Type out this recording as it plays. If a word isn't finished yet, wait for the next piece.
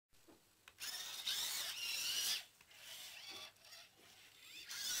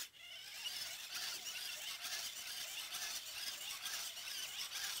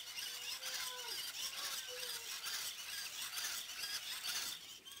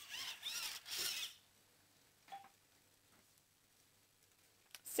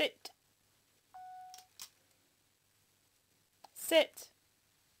Sit. Sit.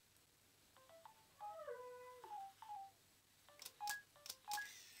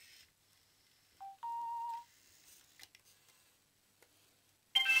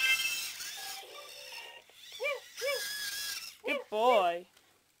 Good boy.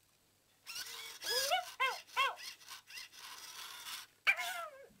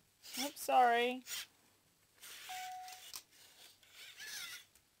 Oops, sorry.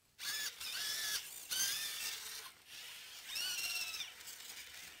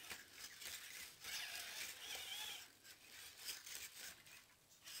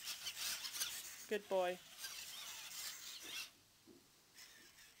 Good boy.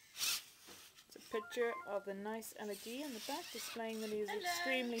 It's a picture of the nice LED on the back displaying that he is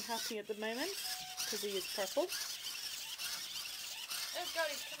extremely happy at the moment because he is purple. Oh God,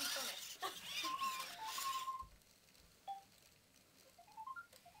 he's coming from it.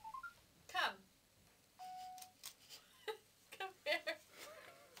 Come. Come here.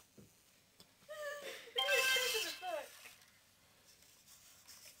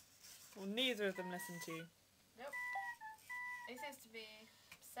 Well, neither of them listen to you. Nope. He seems to be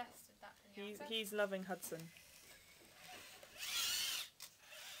obsessed with that pinata. He's loving Hudson.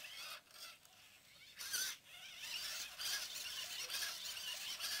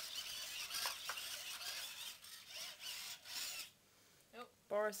 Nope.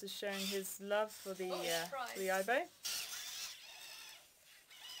 Boris is showing his love for the surprise. Ibo.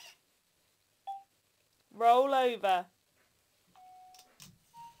 Roll over.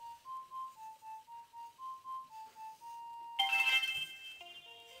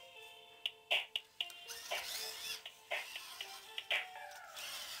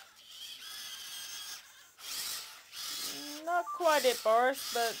 Not quite it,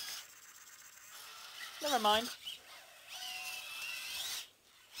 Boris, but never mind.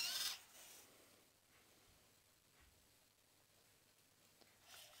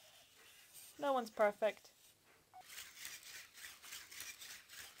 No one's perfect.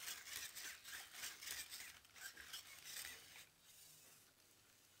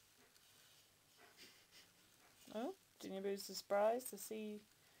 Oh, Genibo's surprised to see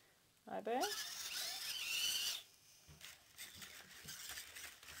Ibo.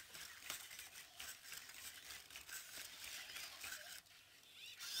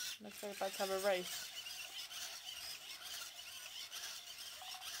 Looks like about to have a race.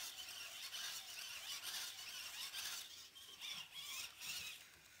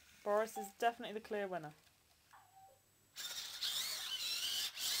 Boris is definitely the clear winner.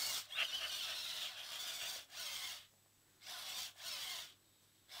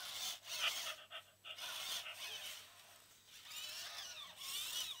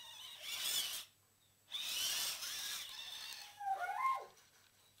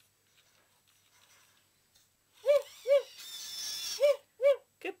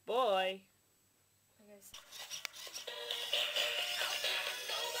 Good boy.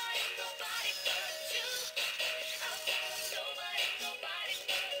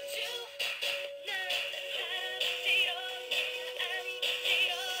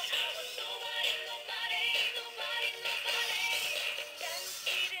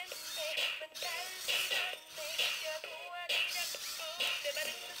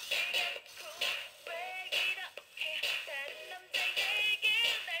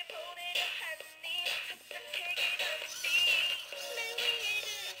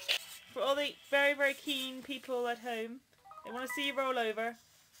 For all the very, very keen people at home, they want to see you roll over.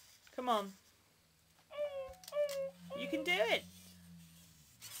 Come on. You can do it.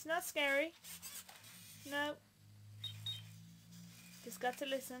 It's not scary. No. Just got to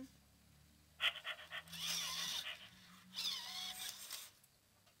listen.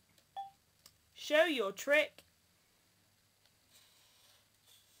 Show your trick.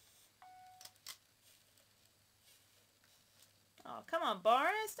 Oh, come on,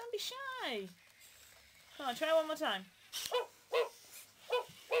 Boris. Don't be shy. Come on, try one more time.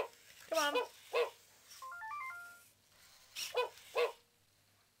 Come on.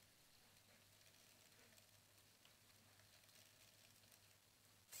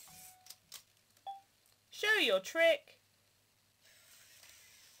 Show your trick.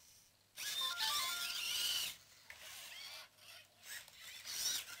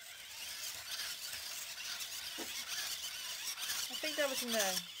 I think that was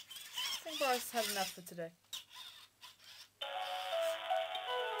enough. I think Boris had enough for today.